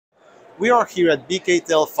We are here at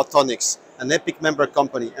BKtel Photonics, an EPIC member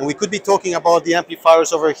company, and we could be talking about the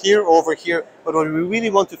amplifiers over here or over here, but what we really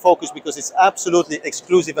want to focus, because it's absolutely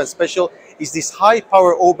exclusive and special, is this high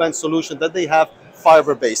power O-band solution that they have,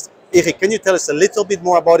 fiber-based. Eric, can you tell us a little bit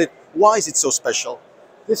more about it? Why is it so special?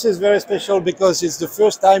 This is very special because it's the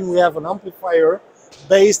first time we have an amplifier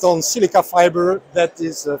based on silica fiber that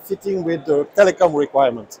is fitting with the telecom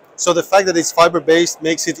requirement. So the fact that it's fiber-based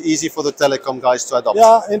makes it easy for the telecom guys to adopt.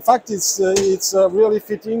 Yeah, in fact, it's really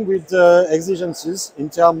fitting with exigencies in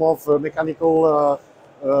terms of mechanical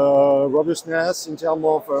robustness, in terms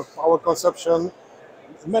of power consumption.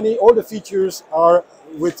 All the features are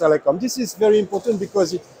with telecom. This is very important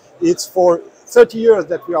because it's for 30 years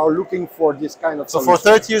that we are looking for this kind of solution. So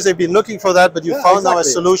for 30 years they've been looking for that, but you found now a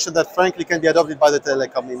solution that frankly can be adopted by the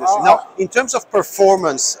telecom industry. Now, in terms of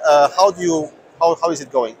performance, how is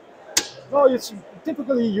it going? No, it's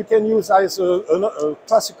typically you can use as a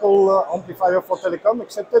classical amplifier for telecom,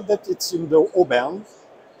 except that it's in the O-band.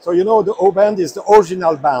 So you know the O-band is the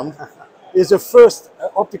original band, is the first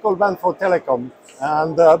optical band for telecom,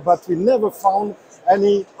 and but we never found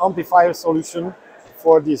any amplifier solution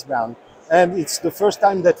for this band. And it's the first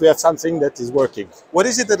time that we have something that is working. What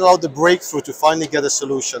is it that allowed the breakthrough to finally get a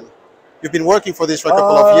solution? You've been working for this for a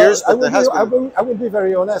couple of years, but I will be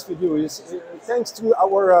very honest with you. It's thanks to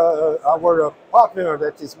our partner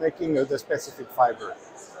that is making the specific fiber.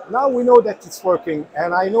 Now we know that it's working,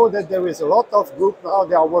 and I know that there is a lot of group now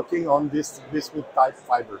they are working on this type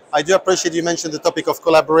fiber. I do appreciate you mentioned the topic of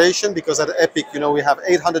collaboration, because at EPIC, you know, we have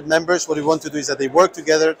 800 members. What we want to do is that they work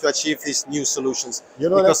together to achieve these new solutions. You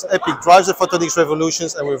know, because EPIC drives the photonics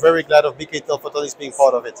revolutions, and we're very glad of BKtel Photonics being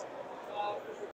part of it.